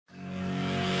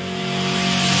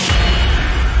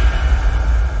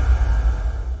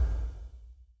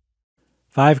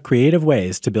5 creative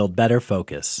ways to build better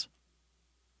focus.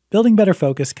 Building better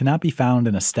focus cannot be found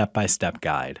in a step-by-step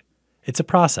guide. It's a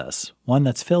process, one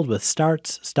that's filled with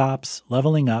starts, stops,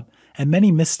 leveling up, and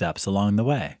many missteps along the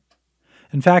way.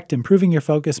 In fact, improving your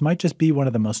focus might just be one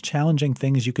of the most challenging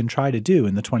things you can try to do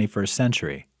in the 21st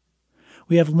century.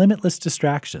 We have limitless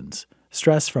distractions,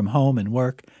 stress from home and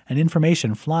work, and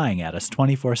information flying at us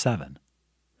 24/7.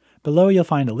 Below you'll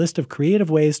find a list of creative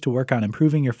ways to work on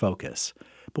improving your focus,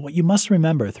 but what you must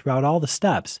remember throughout all the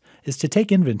steps is to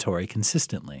take inventory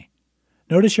consistently.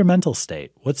 Notice your mental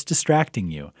state, what's distracting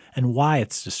you, and why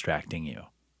it's distracting you.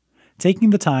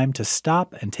 Taking the time to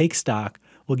stop and take stock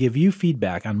will give you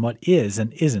feedback on what is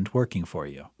and isn't working for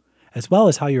you, as well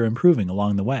as how you're improving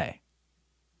along the way.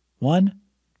 1.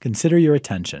 Consider your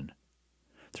attention.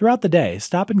 Throughout the day,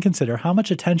 stop and consider how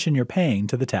much attention you're paying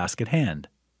to the task at hand.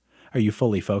 Are you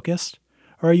fully focused?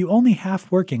 Or are you only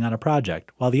half working on a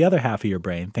project while the other half of your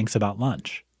brain thinks about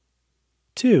lunch?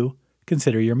 2.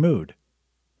 Consider your mood.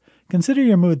 Consider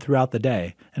your mood throughout the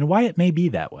day and why it may be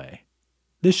that way.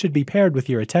 This should be paired with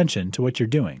your attention to what you're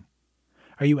doing.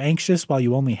 Are you anxious while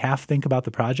you only half think about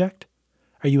the project?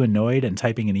 Are you annoyed and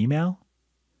typing an email?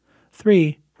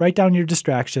 3. Write down your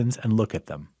distractions and look at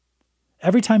them.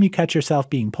 Every time you catch yourself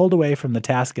being pulled away from the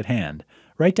task at hand,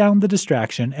 write down the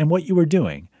distraction and what you were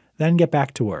doing, then get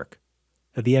back to work.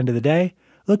 At the end of the day,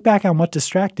 look back on what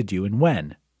distracted you and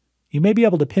when. You may be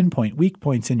able to pinpoint weak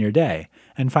points in your day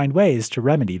and find ways to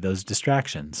remedy those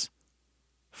distractions.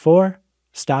 4.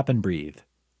 Stop and breathe.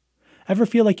 Ever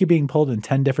feel like you're being pulled in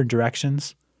 10 different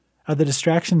directions? Are the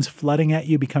distractions flooding at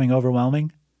you becoming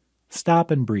overwhelming?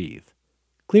 Stop and breathe.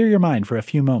 Clear your mind for a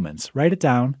few moments, write it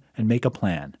down, and make a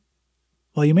plan.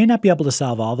 While you may not be able to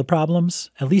solve all the problems,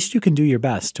 at least you can do your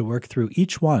best to work through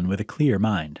each one with a clear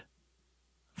mind.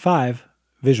 5.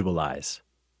 Visualize.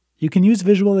 You can use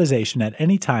visualization at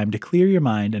any time to clear your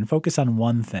mind and focus on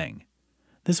one thing.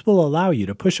 This will allow you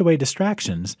to push away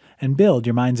distractions and build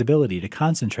your mind's ability to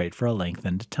concentrate for a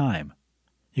lengthened time.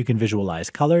 You can visualize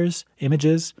colors,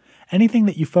 images, anything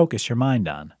that you focus your mind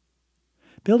on.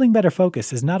 Building better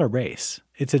focus is not a race.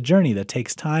 It's a journey that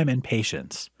takes time and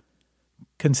patience.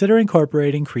 Consider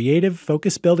incorporating creative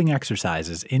focus-building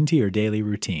exercises into your daily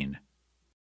routine.